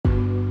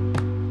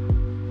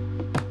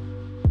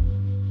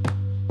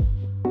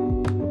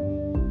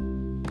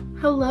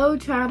Hello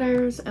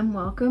chatters, and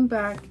welcome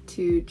back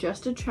to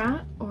Just a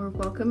Chat, or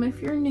welcome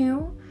if you're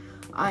new.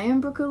 I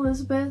am Brooke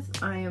Elizabeth.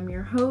 I am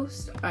your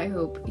host. I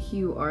hope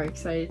you are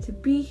excited to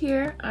be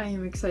here. I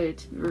am excited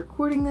to be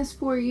recording this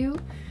for you.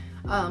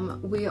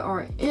 We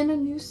are in a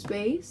new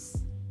space.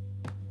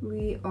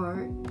 We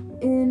are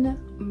in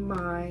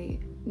my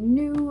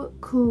new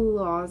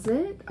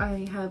closet.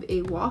 I have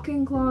a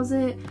walk-in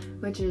closet,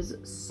 which is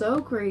so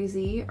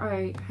crazy.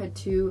 I had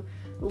to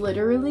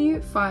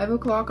literally 5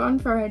 o'clock on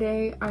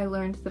Friday. I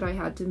learned that I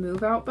had to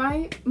move out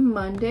by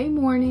Monday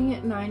morning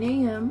at 9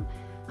 a.m.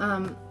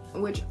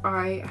 Which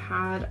I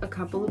had a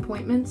couple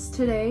appointments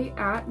today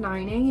at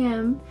 9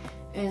 a.m.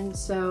 And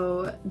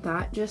so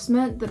that just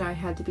meant that I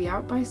had to be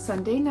out by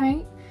Sunday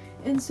night.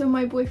 And so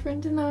my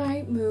boyfriend and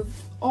I moved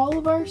all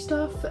of our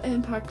stuff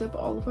and packed up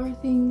all of our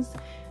things,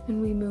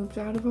 and we moved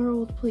out of our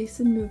old place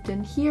and moved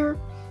in here.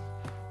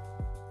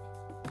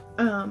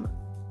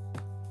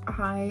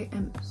 I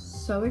am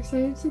so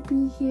excited to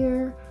be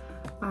here.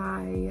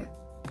 I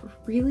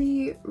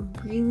really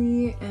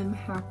am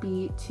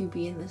happy to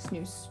be in this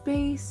new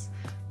space,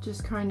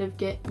 just kind of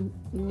get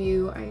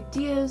new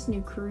ideas,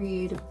 new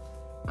creative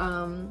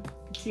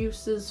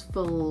juices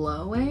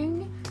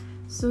flowing.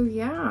 So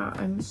yeah,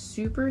 I'm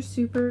super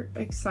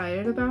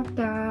excited about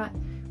that.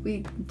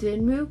 We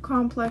did move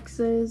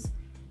complexes,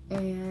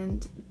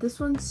 and this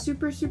one's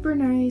super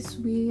nice.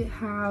 We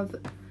have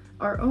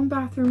our own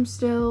bathroom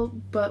still,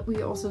 but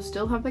we also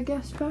still have a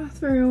guest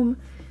bathroom.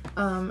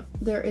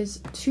 There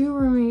is 2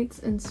 roommates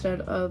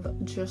instead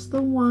of just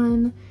the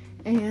one,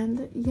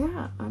 and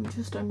yeah, I'm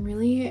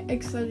really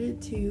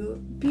excited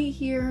to be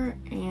here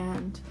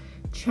and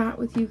chat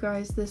with you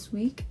guys this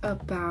week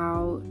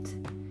about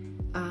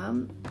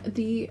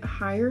the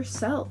higher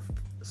self.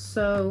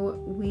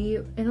 So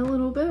in a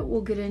little bit,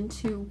 we'll get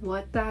into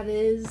what that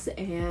is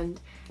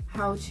and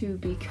how to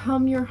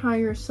become your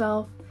higher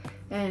self,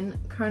 and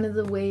kind of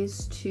the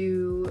ways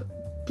to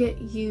get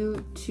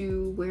you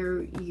to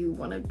where you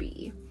want to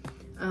be.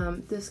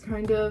 This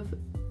kind of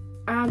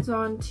adds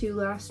on to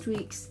last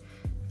week's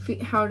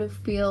how to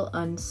feel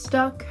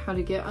unstuck, how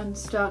to get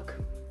unstuck.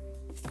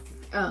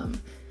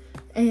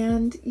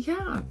 And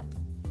yeah,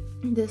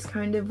 this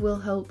kind of will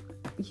help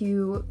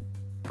you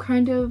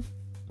kind of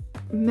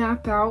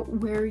map out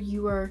where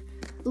you are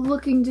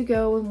looking to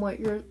go and what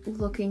you're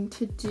looking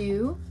to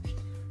do.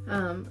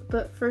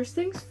 But first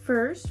things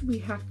first, we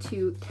have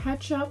to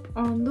catch up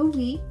on the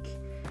week.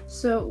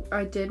 So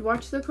I did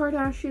watch the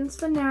Kardashians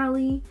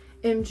finale.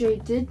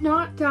 MJ did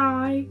not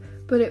die,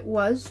 but it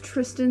was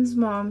Tristan's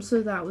mom,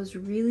 so that was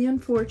really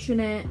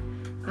unfortunate.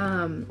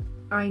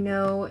 I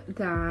know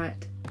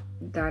that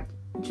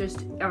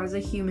just as a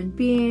human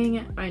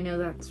being, I know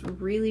that's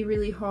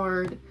really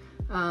hard.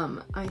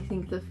 I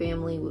think the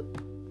family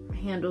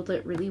handled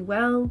it really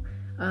well.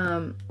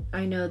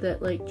 I know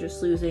that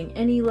just losing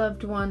any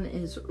loved one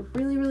is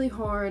really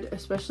hard,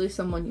 especially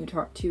someone you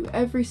talk to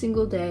every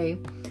single day.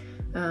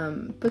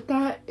 But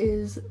that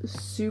is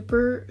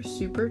super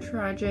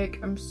tragic.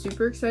 I'm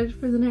super excited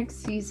for the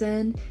next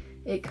season.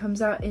 It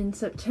comes out in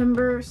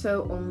September,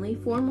 so only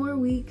 4 more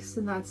weeks,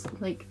 and that's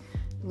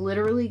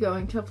literally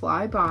going to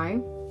fly by.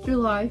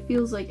 July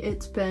feels like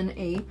it's been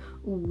a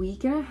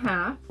week and a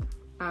half.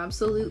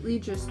 Absolutely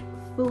just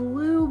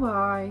flew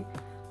by.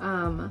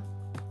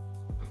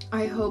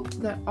 I hope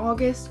that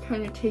August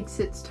kind of takes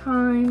its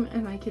time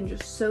and I can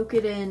just soak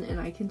it in, and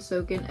I can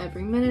soak in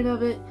every minute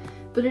of it.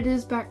 But it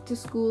is back to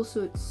school,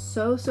 so it's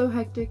so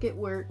hectic at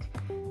work.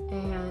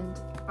 And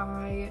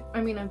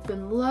I mean, I've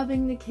been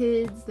loving the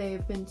kids. They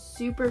have been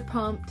super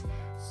pumped,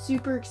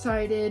 super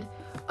excited.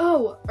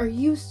 Oh, are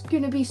you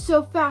gonna be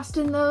so fast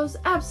in those?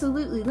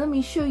 Absolutely, let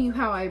me show you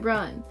how I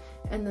run.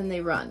 And then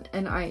they run,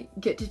 and I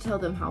get to tell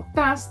them how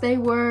fast they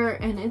were,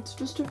 and it's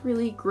just a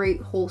really great,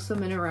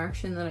 wholesome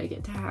interaction that I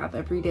get to have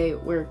every day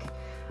at work.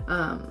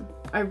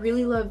 I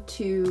really love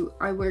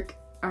I work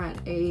at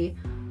a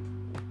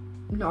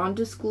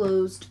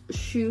non-disclosed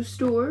shoe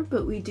store,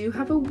 but we do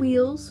have a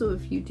wheel, so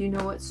if you do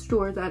know what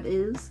store that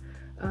is,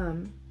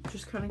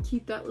 just kind of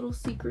keep that little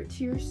secret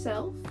to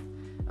yourself.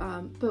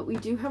 But we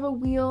do have a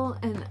wheel,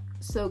 and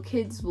so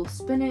kids will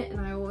spin it,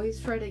 and I always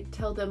try to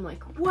tell them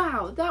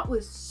wow, that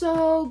was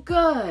so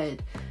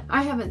good.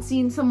 I haven't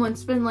seen someone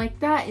spin like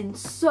that in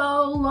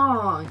so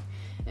long,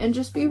 and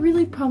just be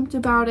really pumped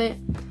about it,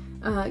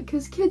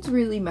 because kids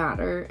really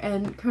matter,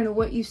 and kind of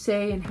what you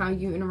say and how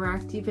you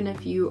interact, even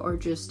if you are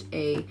just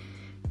a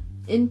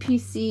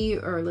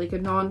NPC or a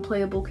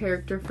non-playable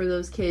character for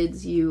those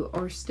kids, you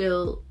are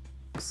still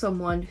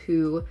someone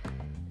who,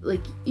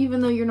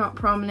 even though you're not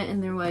prominent in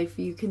their life,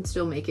 you can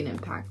still make an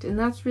impact, and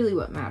that's really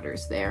what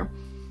matters there.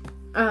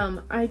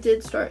 I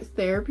did start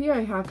therapy.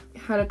 I have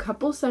had a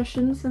couple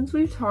sessions since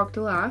we've talked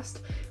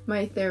last.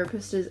 My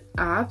therapist is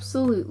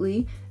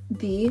absolutely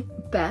the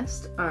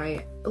best.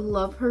 I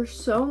love her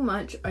so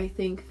much. I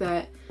think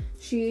that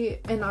she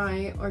and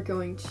I are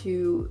going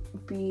to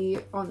be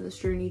on this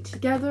journey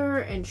together,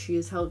 and she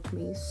has helped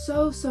me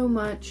so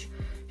much.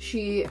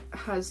 She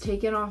has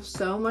taken off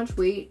so much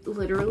weight.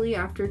 Literally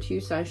after 2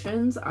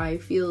 sessions, I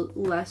feel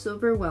less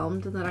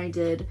overwhelmed than I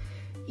did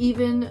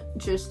even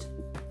just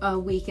a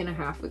week and a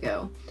half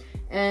ago.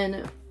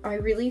 And I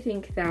really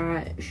think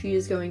that she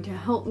is going to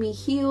help me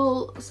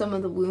heal some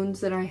of the wounds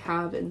that I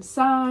have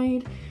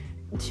inside,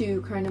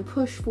 to kind of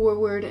push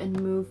forward and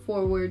move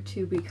forward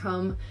to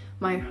become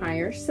my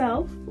higher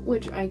self,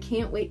 which I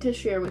can't wait to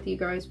share with you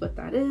guys what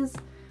that is.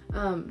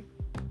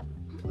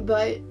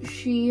 But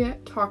she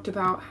talked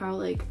about how,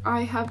 like,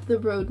 I have the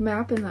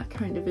roadmap, and that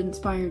kind of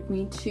inspired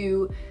me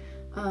to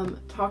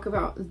talk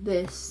about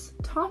this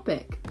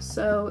topic.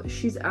 So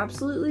she's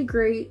absolutely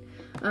great.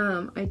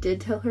 I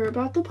did tell her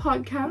about the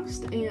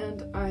podcast,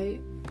 and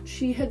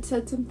she had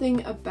said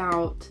something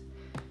about,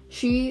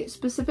 she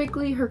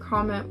specifically, her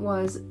comment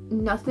was,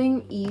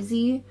 nothing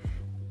easy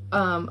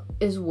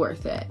is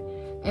worth it.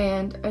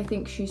 And I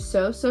think she's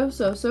so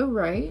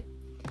right.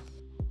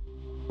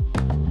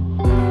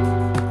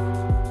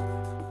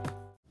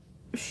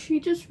 She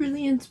just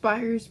really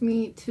inspires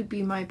me to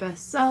be my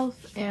best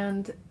self,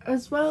 and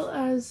as well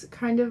as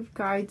kind of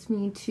guides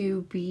me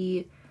to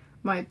be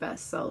my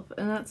best self.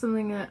 And that's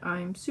something that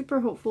I'm super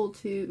hopeful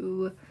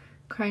to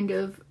kind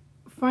of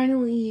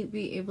finally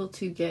be able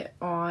to get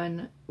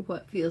on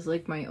what feels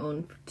like my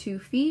own 2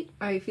 feet.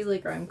 I feel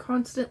like I'm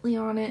constantly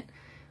on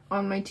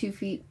my 2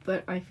 feet,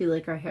 but I feel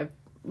like I have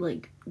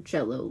like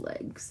jello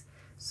legs.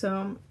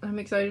 So I'm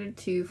excited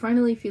to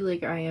finally feel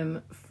like I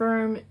am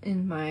firm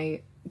in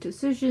my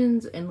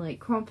decisions and like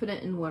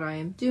confident in what I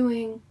am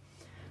doing.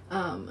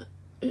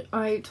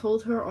 I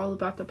told her all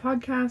about the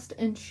podcast,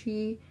 and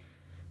she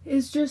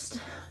is just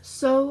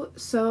so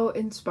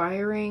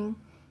inspiring.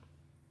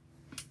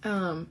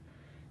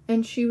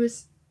 And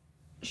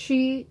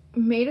she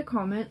made a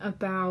comment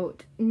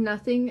about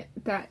nothing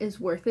that is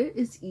worth it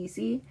is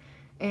easy,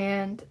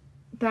 and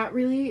that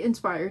really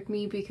inspired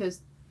me, because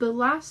the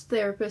last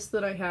therapist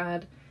that I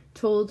had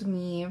told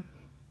me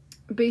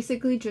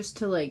basically just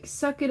to like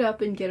suck it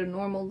up and get a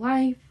normal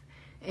life,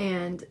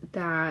 and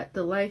that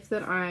the life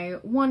that I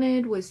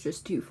wanted was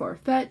just too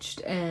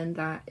far-fetched, and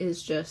that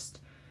is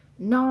just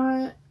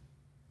not,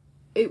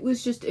 it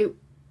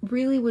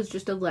really was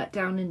just a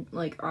letdown, and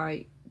like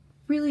I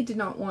really did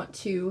not want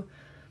to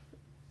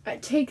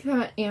take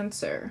that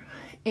answer.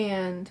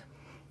 And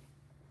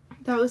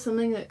that was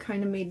something that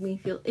kind of made me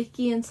feel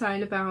icky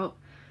inside about,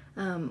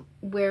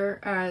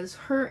 whereas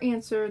her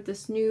answer,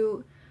 this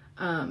new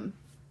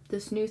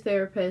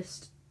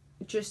therapist,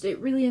 just, it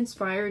really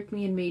inspired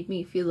me and made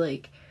me feel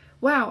like,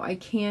 wow, I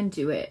can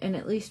do it, and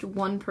at least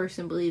one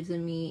person believes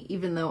in me,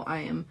 even though I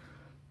am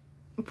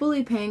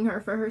fully paying her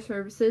for her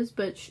services.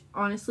 But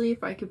honestly,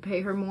 if I could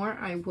pay her more,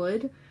 I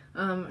would.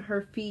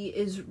 Her fee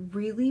is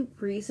really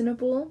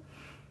reasonable,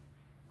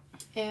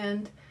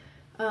 and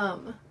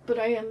but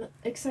I am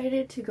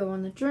excited to go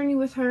on the journey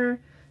with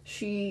her.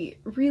 She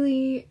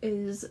really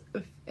is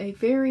a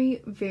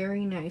very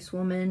nice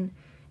woman,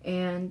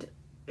 and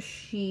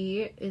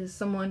she is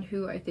someone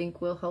who I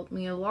think will help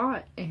me a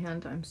lot,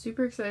 and I'm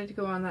super excited to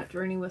go on that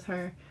journey with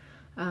her.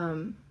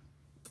 And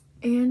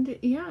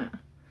yeah,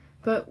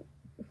 but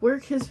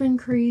work has been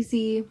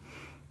crazy,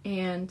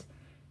 and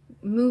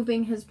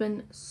moving has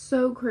been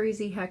so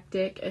crazy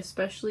hectic,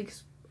 especially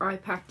because I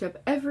packed up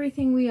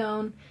everything we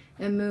own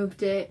and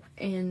moved it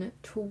in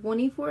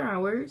 24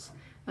 hours.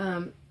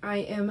 I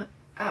am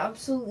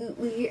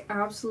absolutely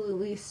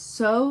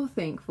so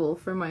thankful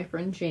for my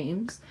friend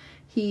James.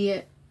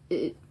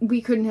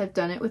 We couldn't have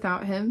done it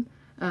without him.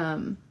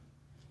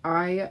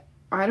 I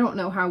don't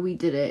know how we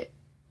did it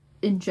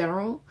in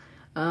general,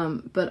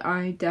 but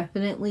I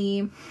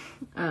definitely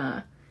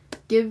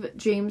give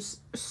James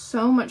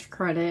so much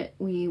credit.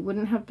 We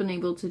wouldn't have been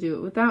able to do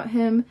it without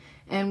him,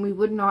 and we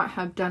would not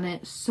have done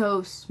it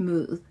so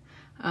smooth.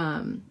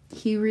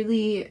 He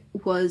really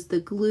was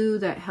the glue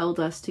that held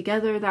us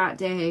together that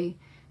day,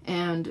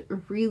 and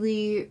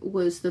really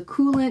was the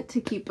coolant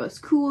to keep us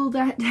cool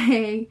that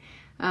day.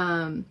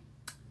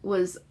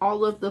 Was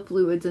all of the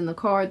fluids in the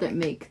car that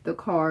make the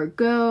car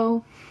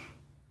go.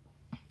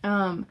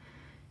 And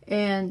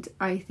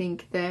I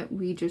think that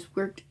we just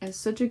worked as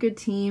such a good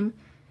team,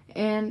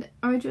 and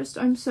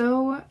I'm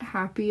so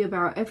happy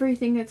about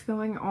everything that's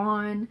going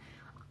on,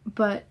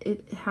 but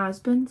it has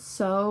been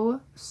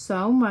so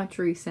much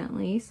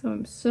recently, so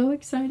I'm so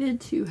excited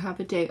to have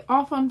a day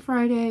off on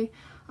Friday.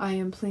 I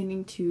am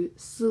planning to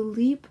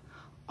sleep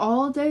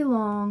all day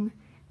long,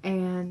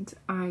 and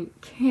I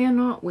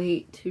cannot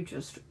wait to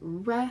just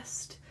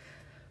rest,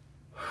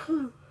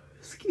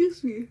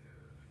 excuse me,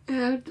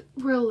 and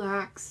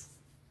relax,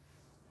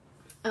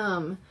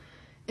 and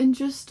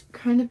just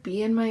kind of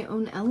be in my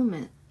own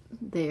element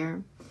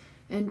there,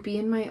 and be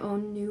in my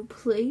own new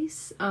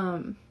place.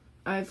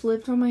 I've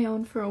lived on my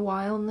own for a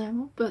while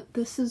now, but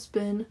this has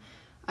been,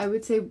 I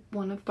would say,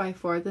 one of by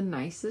far the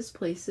nicest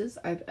places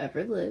I've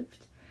ever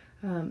lived.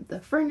 The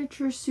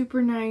furniture is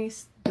super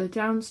nice, the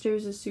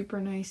downstairs is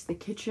super nice, the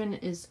kitchen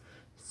is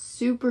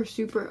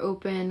super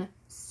open,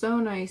 so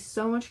nice,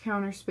 so much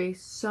counter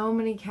space, so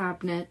many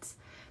cabinets.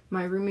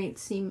 My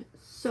roommates seem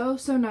so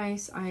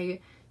nice.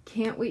 I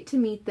Can't wait to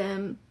meet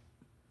them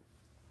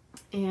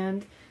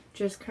and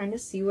just kind of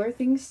see where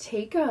things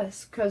take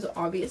us, because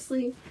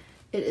obviously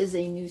it is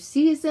a new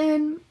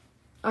season.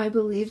 I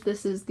believe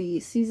this is the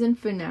season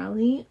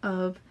finale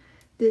of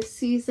this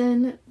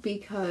season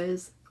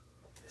because,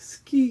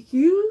 excuse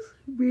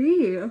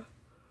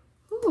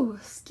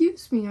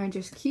me, I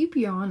just keep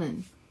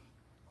yawning.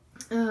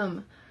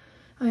 I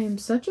am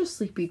such a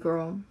sleepy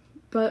girl,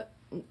 but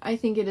I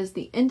think it is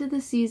the end of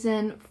the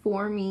season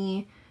for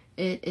me.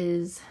 It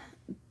is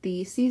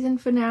the season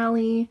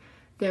finale.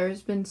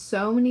 There's been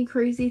so many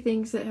crazy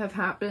things that have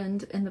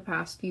happened in the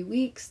past few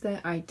weeks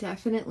that I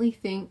definitely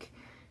think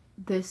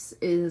this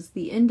is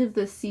the end of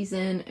this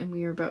season and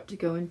we are about to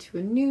go into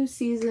a new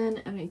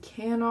season, and I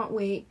cannot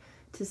wait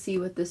to see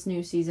what this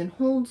new season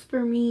holds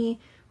for me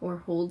or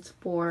holds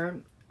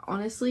for,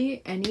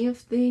 honestly,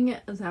 anything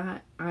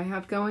that I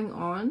have going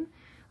on.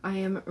 I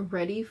am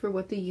ready for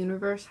what the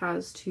universe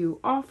has to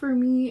offer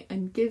me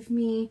and give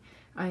me.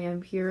 I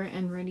am here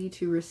and ready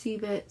to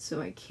receive it,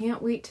 so I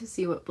can't wait to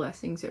see what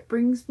blessings it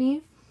brings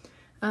me.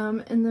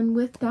 And then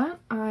with that,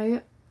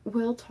 I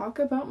will talk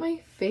about my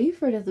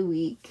favorite of the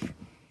week.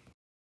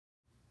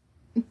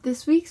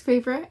 This week's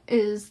favorite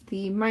is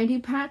the Mighty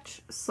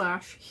Patch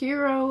 /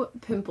 Hero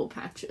Pimple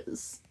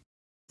Patches.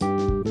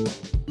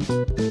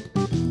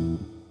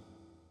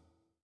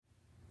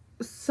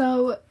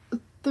 So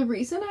the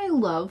reason I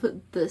love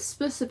this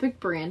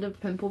specific brand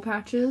of pimple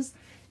patches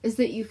is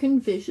that you can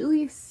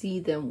visually see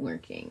them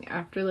working.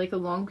 After like a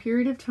long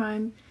period of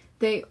time,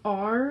 they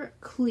are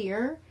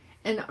clear,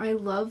 and I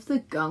love the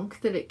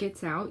gunk that it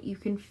gets out. You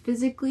can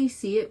physically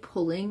see it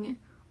pulling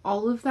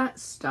all of that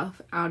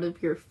stuff out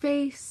of your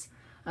face.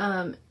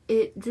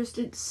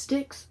 It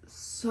sticks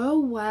so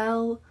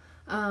well.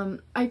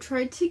 I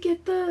tried to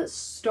get the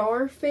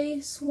star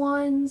face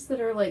ones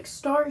that are like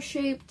star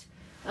shaped.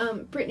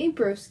 Brittany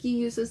Broski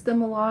uses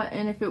them a lot,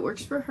 and if it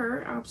works for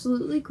her,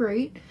 absolutely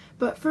great.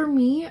 But for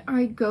me,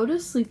 I go to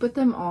sleep with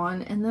them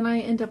on, and then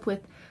I end up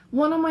with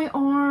one on my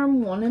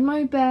arm, one in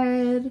my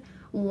bed,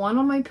 one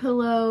on my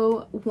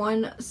pillow,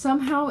 one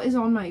somehow is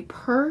on my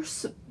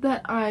purse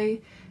that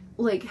I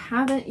like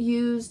haven't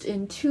used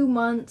in 2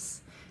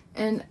 months,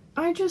 and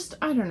I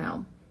don't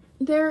know.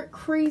 They're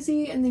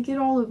crazy and they get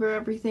all over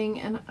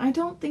everything, and I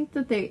don't think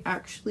that they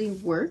actually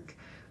work,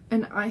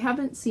 and I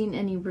haven't seen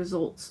any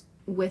results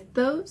with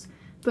those.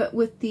 But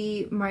with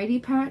the Mighty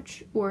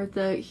Patch or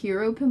the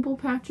Hero Pimple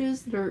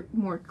Patches that are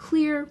more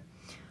clear,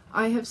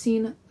 I have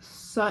seen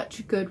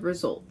such good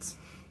results.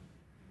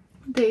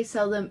 They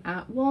sell them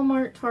at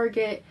Walmart,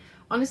 Target,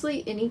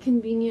 honestly any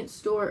convenience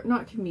store,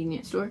 not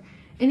convenience store,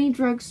 any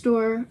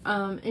drugstore,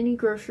 any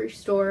grocery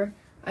store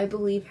I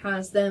believe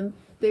has them.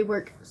 They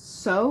work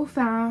so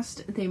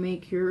fast. They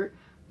make your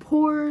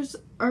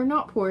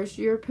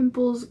your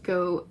pimples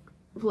go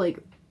like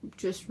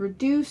just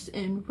reduce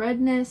in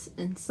redness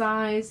and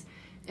size,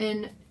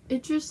 and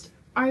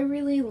I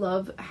really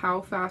love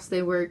how fast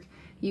they work.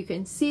 You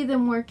can see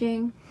them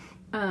working.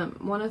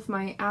 One of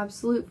my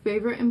absolute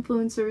favorite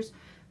influencers,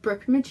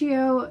 Brooke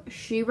Elizabeth,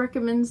 she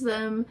recommends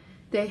them.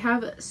 They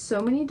have so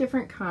many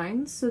different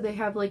kinds. So they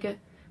have like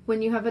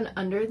when you have an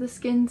under the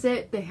skin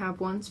zit, they have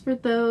ones for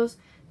those.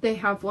 They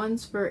have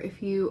ones for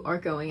if you are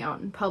going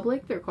out in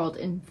public. They're called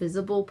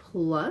Invisible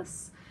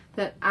Plus,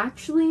 that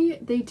actually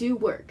they do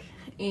work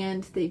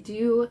and they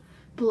do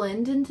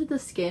blend into the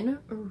skin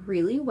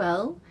really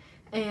well,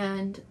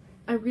 and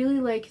I really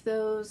like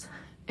those.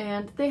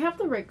 And they have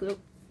the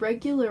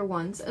regular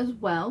ones as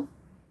well,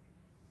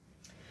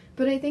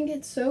 but I think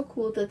it's so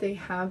cool that they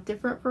have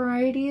different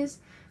varieties,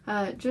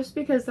 just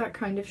because that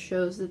kind of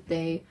shows that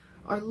they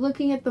are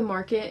looking at the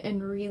market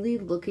and really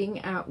looking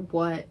at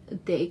what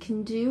they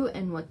can do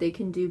and what they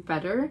can do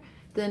better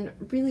than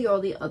really all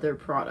the other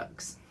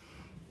products.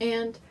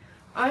 And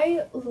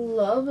I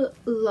love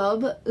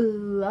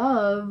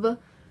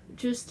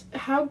just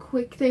how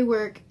quick they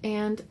work,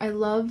 and I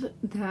love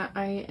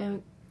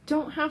that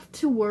don't have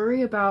to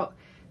worry about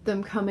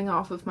them coming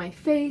off of my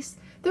face.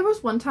 There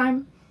was one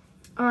time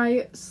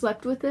I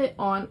slept with it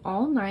on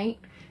all night,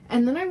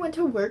 and then I went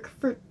to work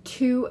for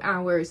 2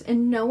 hours,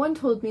 and no one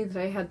told me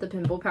that I had the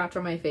pimple patch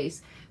on my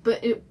face,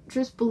 but it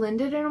just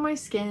blended into my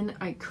skin.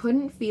 I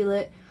couldn't feel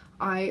it.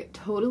 I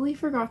totally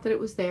forgot that it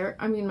was there.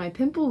 I mean, my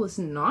pimple was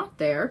not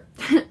there,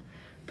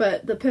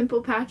 but the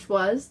pimple patch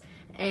was,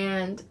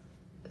 and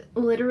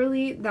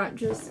literally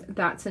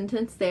that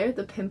sentence there,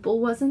 the pimple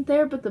wasn't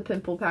there, but the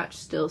pimple patch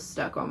still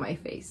stuck on my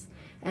face.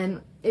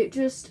 And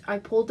I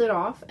pulled it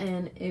off,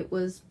 and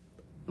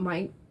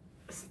my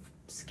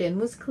skin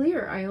was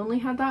clear. I only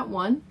had that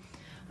one,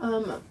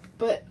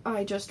 but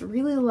I just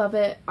really love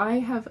it. I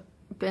have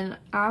been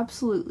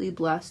absolutely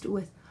blessed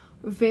with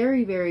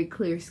very, very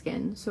clear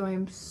skin, so I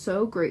am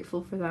so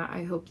grateful for that.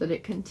 I hope that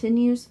it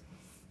continues.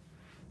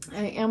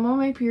 I am on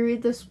my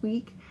period this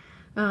week,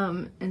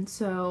 and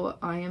so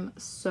I am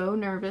so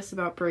nervous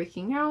about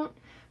breaking out,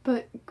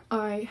 but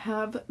I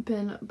have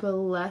been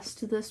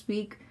blessed this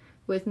week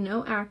with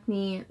no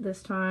acne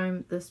this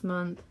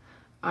month.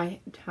 I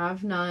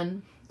have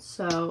none,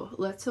 so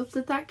let's hope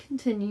that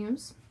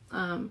continues.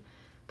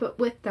 But But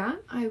with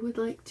that, I would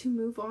like to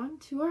move on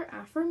to our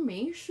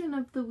affirmation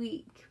of the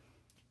week.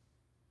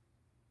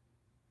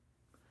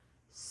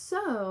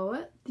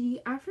 So,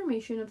 the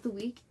affirmation of the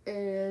week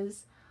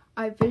is,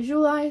 I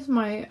visualize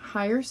my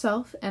higher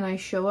self and I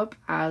show up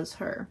as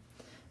her.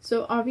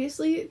 So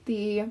obviously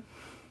the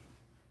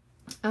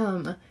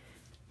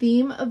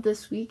theme of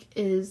this week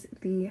is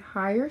the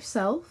higher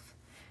self,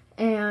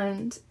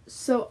 and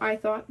so I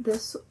thought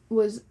this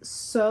was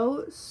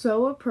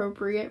so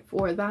appropriate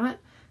for that,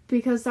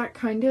 because that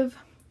kind of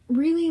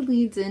really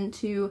leads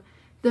into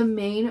the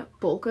main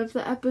bulk of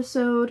the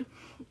episode,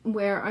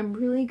 where I'm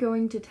really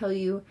going to tell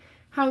you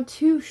how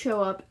to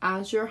show up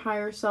as your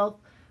higher self,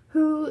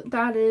 who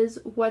that is,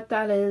 what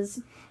that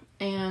is,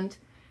 and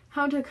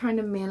how to kind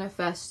of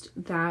manifest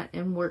that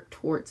and work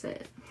towards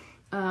it.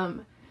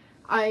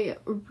 I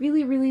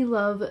really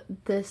love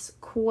this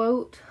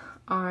quote.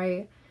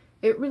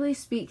 It really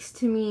speaks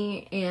to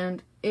me,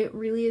 and it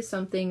really is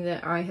something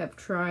that I have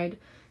tried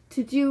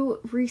to do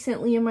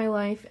recently in my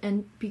life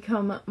and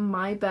become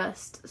my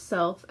best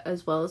self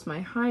as well as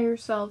my higher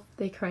self.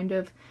 They kind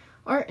of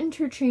are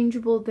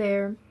interchangeable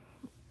there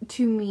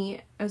to me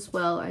as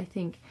well. I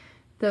think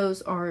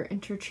those are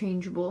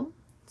interchangeable.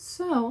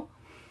 So,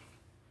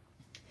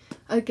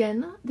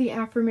 again, the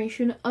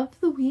affirmation of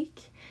the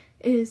week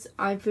is,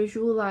 I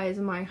visualize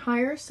my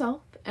higher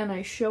self and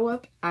I show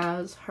up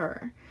as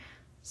her.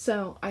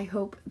 So I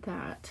hope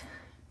that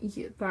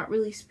that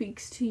really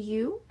speaks to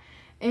you.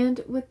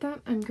 And with that,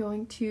 I'm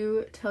going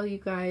to tell you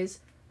guys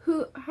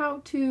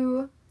how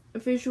to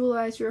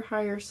visualize your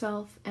higher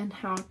self and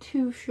how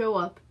to show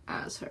up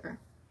as her.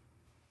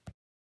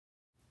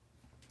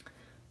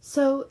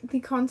 So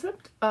the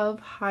concept of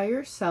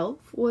higher self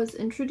was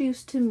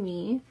introduced to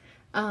me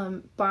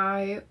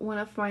by one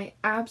of my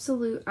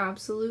absolute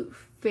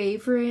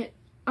favorite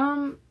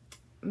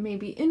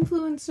maybe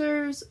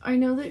influencers. I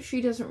know that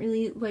she doesn't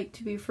really like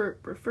to be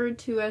referred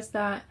to as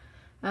that,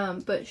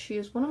 but she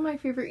is one of my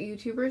favorite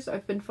YouTubers.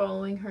 I've been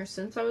following her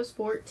since I was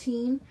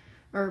 14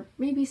 or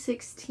maybe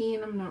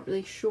 16, I'm not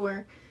really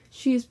sure.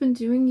 She's been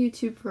doing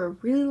YouTube for a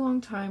really long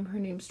time. Her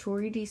name's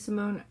Tori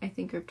DeSimone. I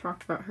think I've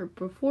talked about her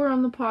before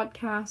on the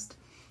podcast.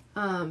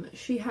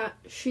 She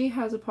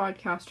has a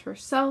podcast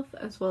herself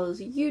as well as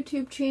a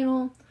YouTube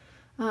channel.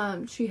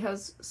 She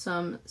has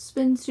some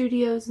spin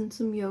studios and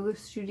some yoga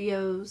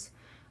studios.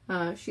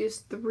 She has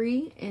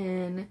 3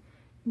 in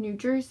New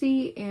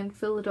Jersey and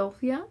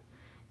Philadelphia.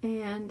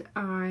 And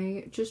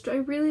I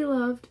really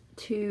loved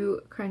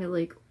to kind of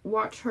like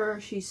watch her.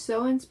 She's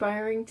so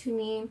inspiring to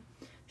me.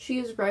 She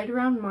is right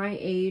around my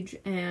age,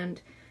 and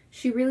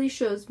she really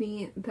shows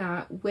me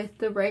that with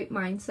the right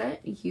mindset,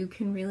 you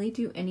can really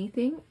do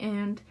anything.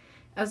 And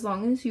as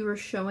long as you are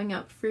showing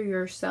up for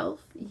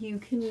yourself, you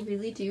can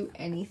really do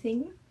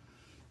anything.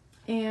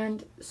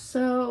 And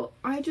so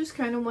I just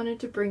kind of wanted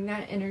to bring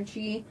that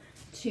energy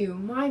to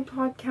my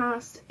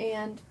podcast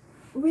and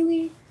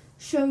really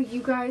show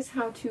you guys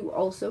how to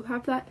also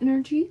have that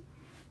energy.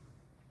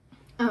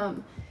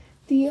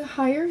 The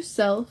higher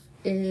self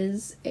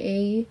is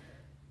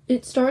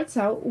it starts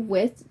out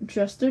with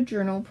just a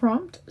journal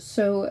prompt.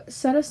 So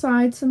set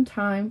aside some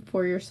time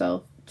for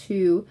yourself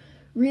to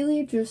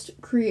really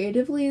just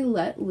creatively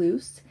let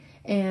loose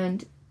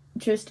and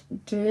just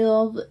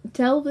delve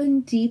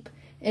in deep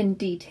in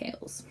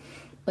details.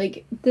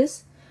 Like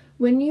this,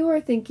 when you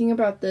are thinking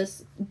about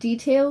this,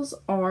 details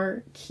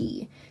are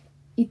key.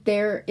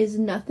 There is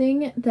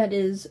nothing that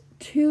is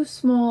too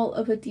small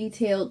of a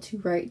detail to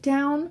write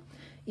down.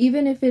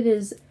 Even if it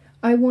is,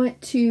 I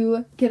want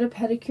to get a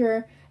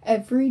pedicure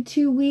every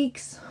 2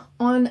 weeks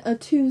on a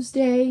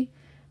Tuesday,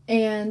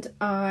 and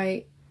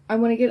I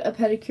want to get a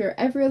pedicure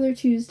every other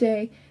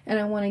Tuesday, and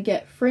I want to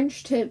get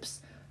French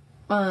tips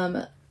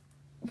on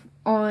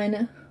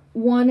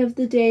one of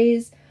the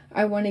days.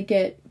 I want to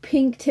get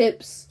pink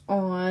tips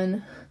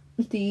on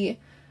the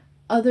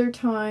other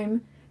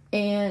time,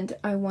 and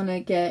I want to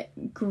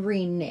get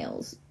green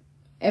nails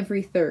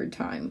every 3rd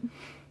time.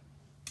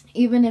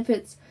 Even if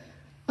it's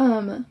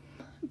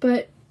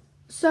but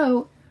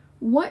so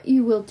what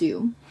you will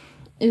do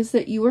is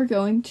that you are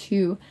going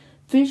to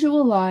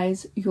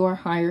visualize your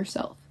higher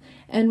self.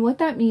 And what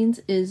that means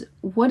is,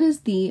 what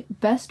does the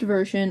best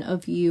version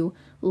of you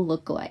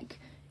look like?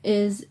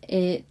 Is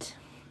it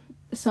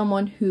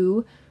someone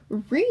who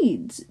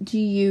reads? Do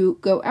you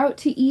go out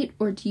to eat,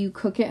 or do you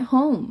cook at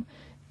home?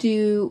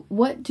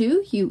 What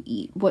do you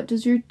eat? What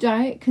does your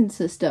diet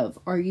consist of?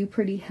 Are you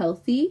pretty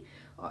healthy?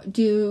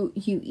 Do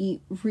you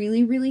eat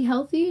really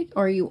healthy?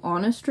 Are you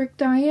on a strict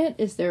diet?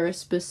 Is there a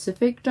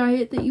specific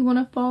diet that you want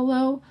to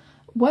follow?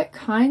 What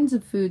kinds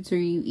of foods are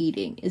you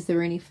eating? Is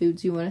there any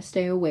foods you want to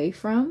stay away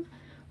from?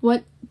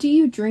 What do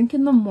you drink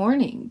in the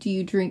morning? Do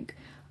you drink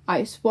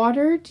ice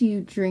water? Do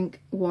you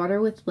drink water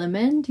with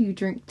lemon? Do you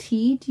drink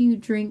tea? Do you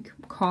drink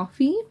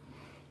coffee?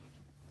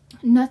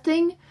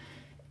 Nothing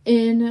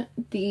in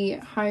the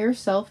higher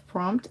self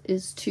prompt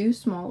is too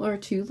small or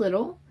too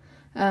little.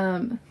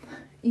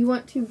 You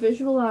want to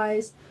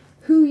visualize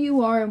who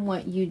you are and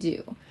what you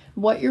do,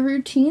 what your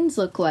routines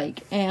look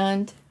like,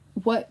 and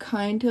what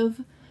kind of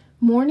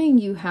morning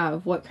you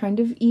have, what kind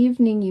of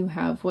evening you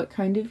have, what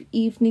kind of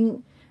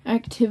evening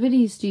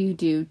activities do you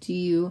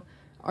do?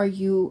 Are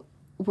you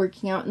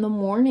working out in the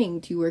morning?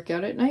 Do you work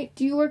out at night?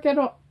 Do you work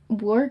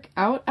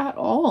out at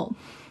all?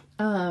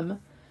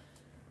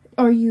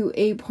 Are you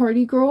a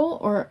party girl,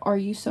 or are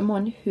you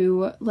someone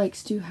who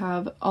likes to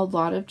have a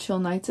lot of chill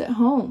nights at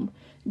home?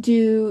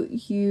 Do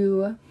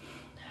you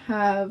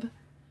have,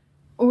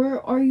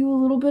 or are you a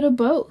little bit of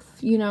both,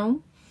 you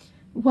know?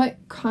 What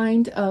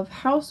kind of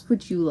house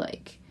would you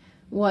like?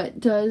 What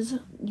does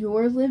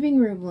your living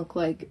room look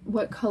like?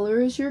 What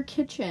color is your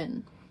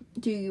kitchen?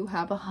 Do you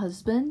have a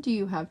husband? Do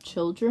you have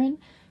children?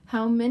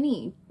 How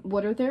many?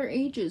 What are their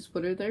ages?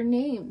 What are their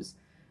names?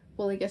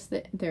 Well, I guess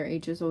that their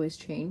ages always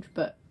change,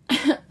 but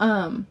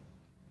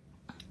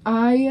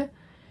I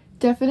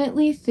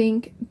definitely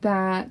think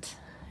that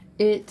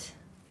it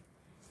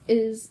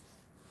is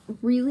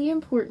really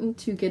important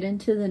to get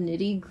into the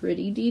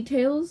nitty-gritty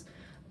details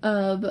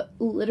of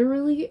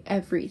literally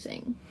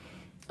everything.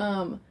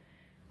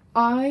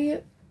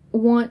 I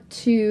want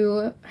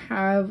to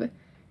have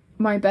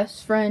my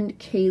best friend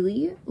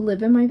Kaylee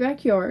live in my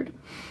backyard,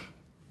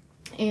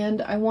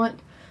 and I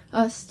want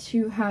us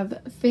to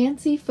have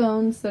fancy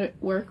phones that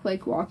work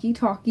like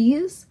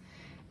walkie-talkies,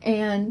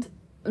 and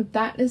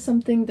that is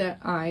something that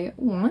I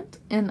want,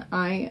 and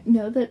I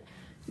know that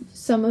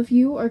some of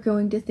you are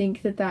going to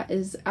think that that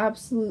is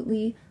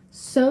absolutely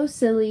so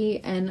silly,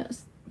 and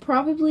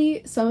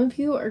probably some of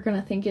you are going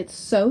to think it's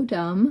so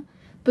dumb,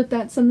 but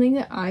that's something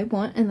that I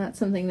want, and that's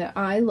something that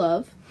I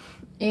love.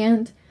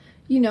 And,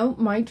 you know,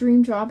 my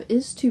dream job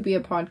is to be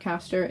a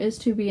podcaster, is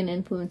to be an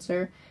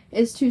influencer,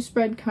 is to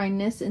spread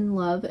kindness and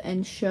love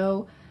and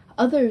show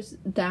others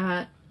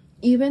that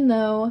even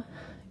though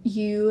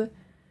you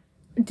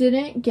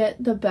didn't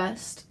get the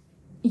best,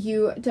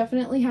 you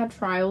definitely had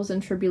trials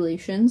and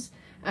tribulations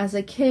as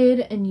a kid,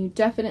 and you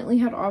definitely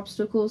had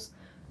obstacles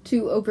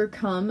to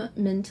overcome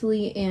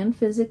mentally and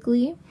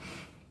physically.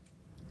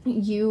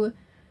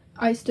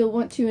 I still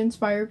want to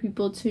inspire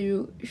people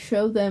to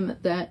show them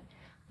that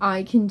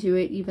I can do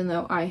it, even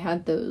though I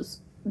had those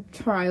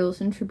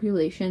trials and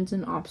tribulations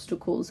and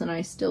obstacles, and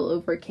I still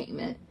overcame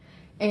it.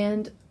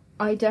 And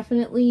I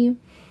definitely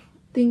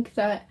think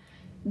that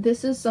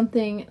this is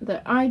something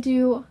that I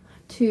do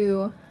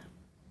to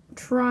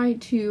try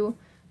to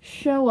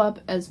show up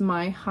as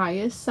my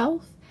highest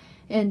self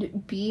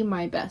and be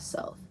my best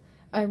self.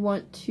 I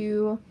want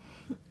to,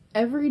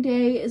 every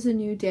day is a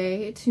new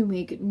day to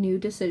make new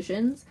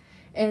decisions,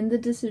 and the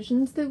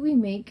decisions that we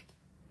make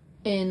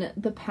in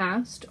the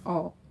past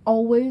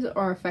always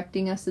are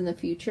affecting us in the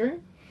future.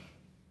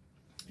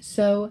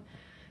 So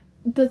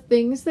the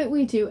things that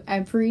we do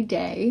every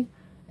day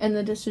and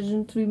the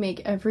decisions we make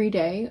every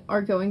day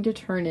are going to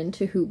turn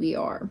into who we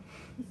are.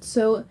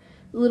 So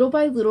little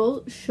by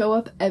little, show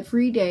up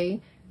every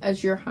day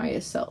as your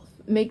highest self.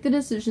 Make the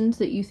decisions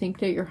that you think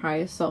that your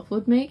highest self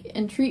would make,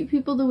 and treat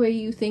people the way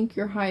you think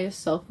your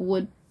highest self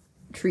would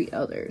treat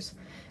others.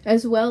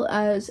 As well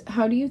as,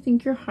 how do you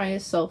think your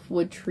highest self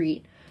would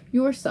treat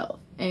yourself?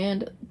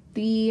 And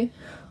the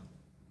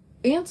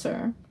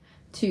answer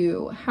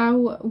to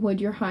how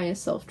would your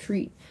highest self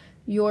treat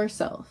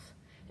yourself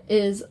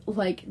is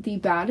like the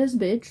baddest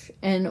bitch,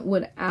 and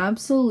would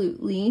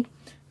absolutely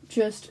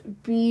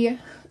just be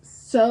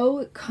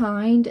so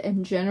kind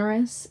and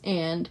generous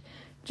and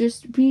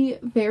just be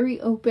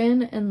very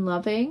open and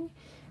loving.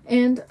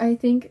 And I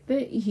think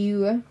that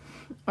you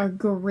are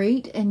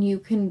great and you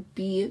can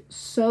be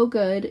so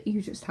good.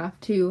 You just have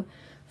to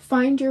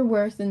find your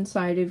worth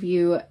inside of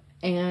you,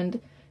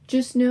 and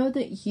just know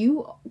that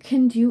you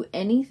can do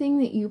anything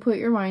that you put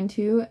your mind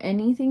to,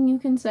 anything you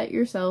can set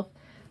yourself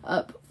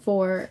up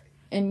for,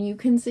 and you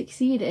can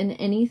succeed in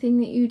anything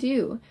that you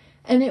do.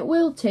 And it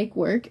will take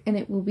work, and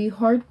it will be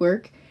hard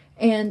work,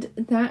 and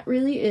that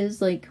really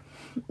is like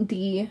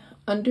the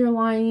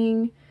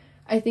underlying,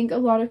 I think a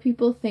lot of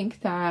people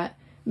think that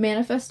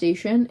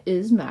manifestation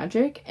is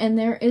magic, and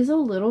there is a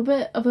little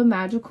bit of a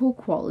magical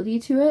quality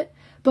to it,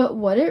 but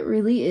what it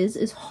really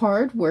is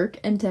hard work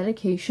and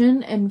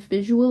dedication and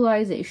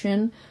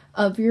visualization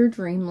of your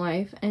dream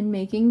life, and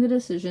making the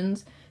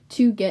decisions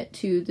to get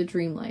to the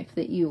dream life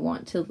that you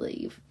want to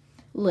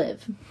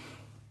live.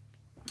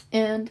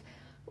 And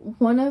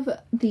one of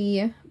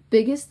the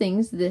biggest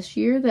things this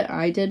year that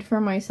I did for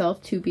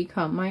myself to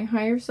become my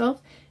higher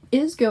self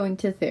is going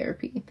to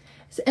therapy.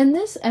 And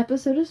this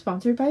episode is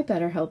sponsored by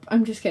BetterHelp.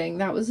 I'm just kidding.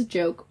 That was a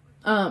joke.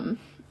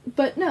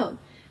 But no,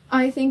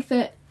 I think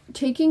that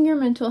taking your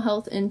mental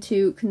health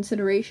into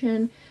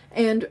consideration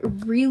and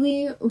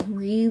really,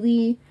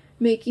 really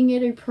making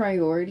it a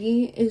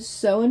priority is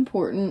so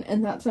important.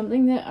 And that's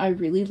something that I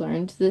really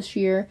learned this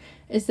year,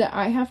 is that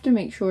I have to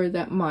make sure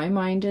that my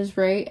mind is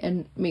right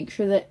and make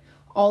sure that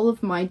all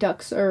of my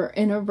ducks are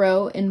in a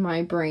row in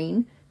my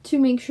brain to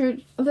make sure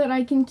that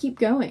I can keep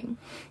going.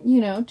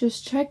 You know,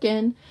 just check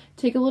in,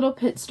 take a little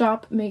pit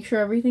stop, make sure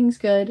everything's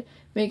good,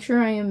 make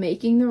sure I am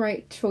making the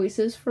right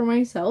choices for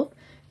myself,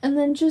 and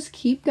then just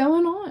keep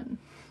going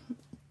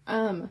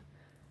on.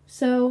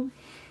 So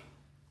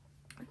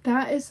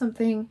that is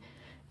something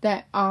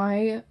that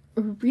I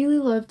really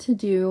love to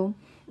do.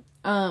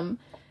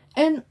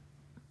 And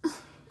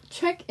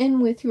check in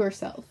with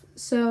yourself.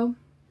 So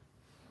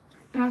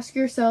ask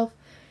yourself,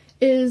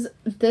 is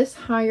this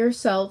higher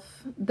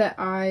self that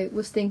I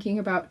was thinking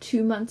about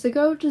 2 months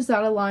ago, does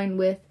that align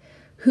with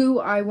who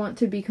I want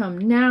to become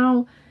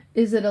now?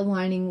 Is it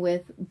aligning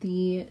with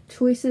the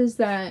choices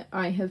that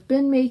I have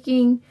been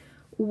making?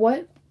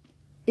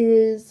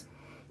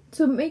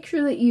 So make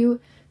sure that you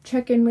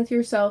check in with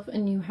yourself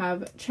and you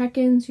have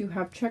check-ins, you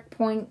have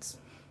checkpoints.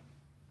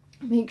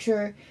 Make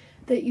sure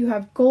that you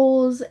have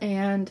goals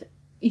and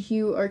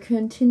you are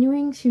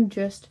continuing to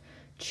just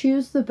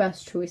choose the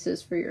best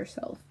choices for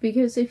yourself.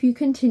 Because if you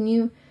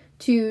continue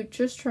to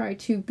just try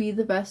to be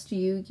the best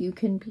you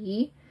can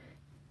be,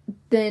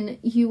 then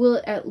you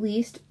will at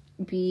least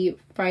be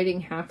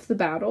fighting half the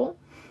battle.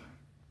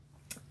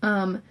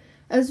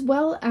 As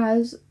well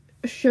as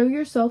show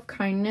yourself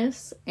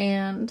kindness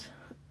and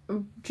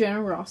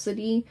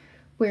generosity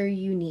where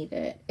you need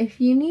it.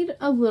 If you need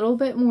a little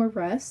bit more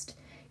rest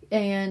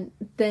and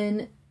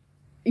then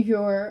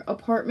your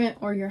apartment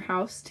or your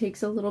house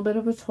takes a little bit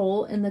of a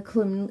toll in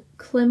the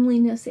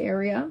cleanliness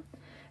area,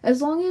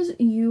 as long as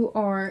you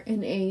are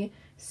in a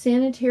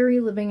sanitary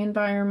living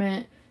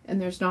environment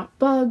and there's not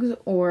bugs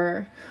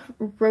or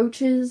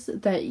roaches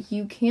that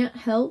you can't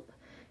help.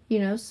 You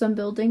know, some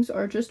buildings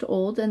are just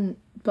old and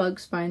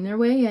bugs find their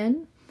way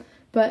in.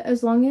 But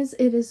as long as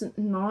it is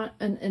not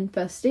an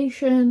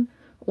infestation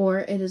or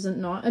it is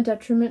not a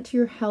detriment to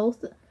your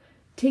health,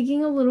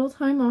 taking a little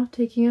time off,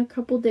 taking a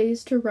couple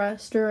days to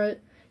rest or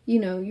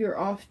your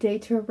off day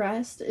to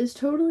rest is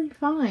totally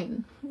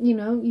fine.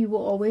 You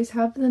will always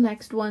have the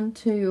next one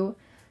to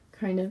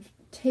kind of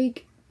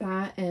take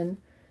that and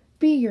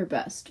be your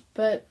best.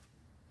 But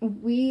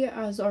we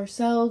as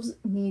ourselves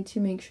need to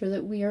make sure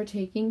that we are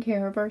taking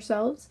care of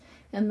ourselves.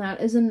 And that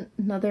is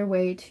another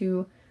way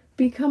to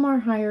become our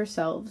higher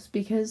selves.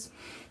 Because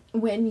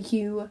when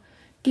you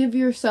give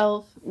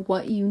yourself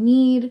what you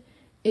need,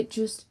 it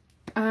just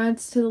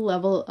adds to the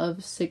level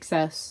of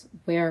success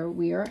where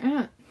we are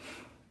at.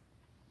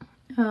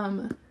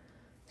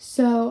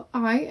 So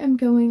I am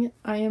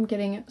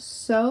getting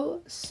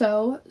so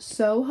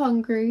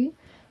hungry.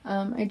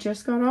 I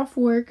just got off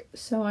work,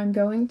 so I'm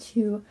going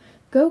to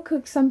go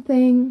cook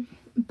something,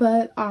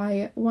 but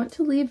I want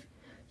to leave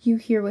you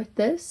here with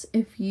this.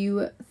 If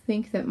you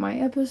think that my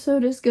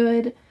episode is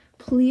good,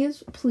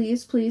 please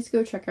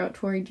go check out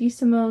Tori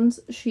DeSimone's.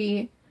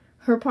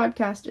 Her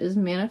podcast is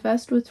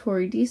Manifest with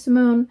Tori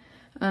DeSimone.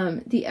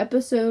 The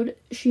episode,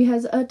 she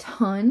has a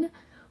ton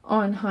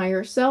on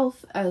higher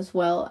self as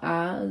well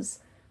as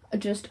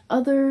just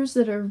others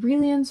that are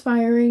really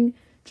inspiring,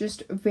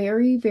 just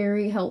very,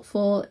 very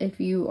helpful if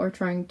you are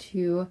trying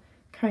to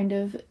kind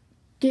of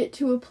get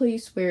to a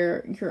place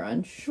where you're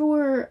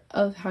unsure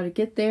of how to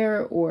get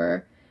there,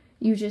 or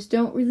you just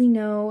don't really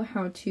know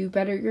how to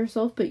better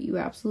yourself, but you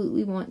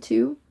absolutely want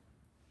to.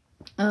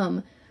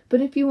 But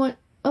if you want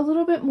a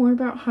little bit more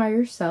about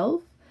higher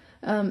self,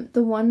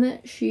 the one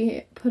that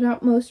she put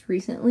out most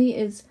recently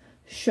is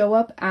Show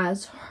Up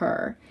As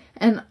Her.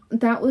 And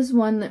that was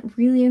one that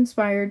really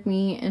inspired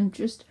me, and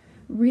just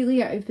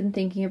really I've been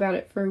thinking about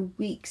it for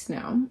weeks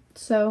now.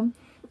 So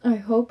I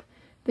hope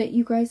that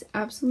you guys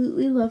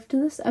absolutely loved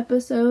this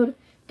episode.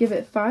 Give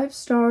it 5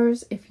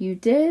 stars if you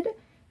did,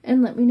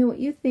 and let me know what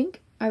you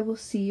think. I will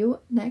see you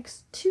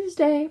next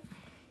Tuesday.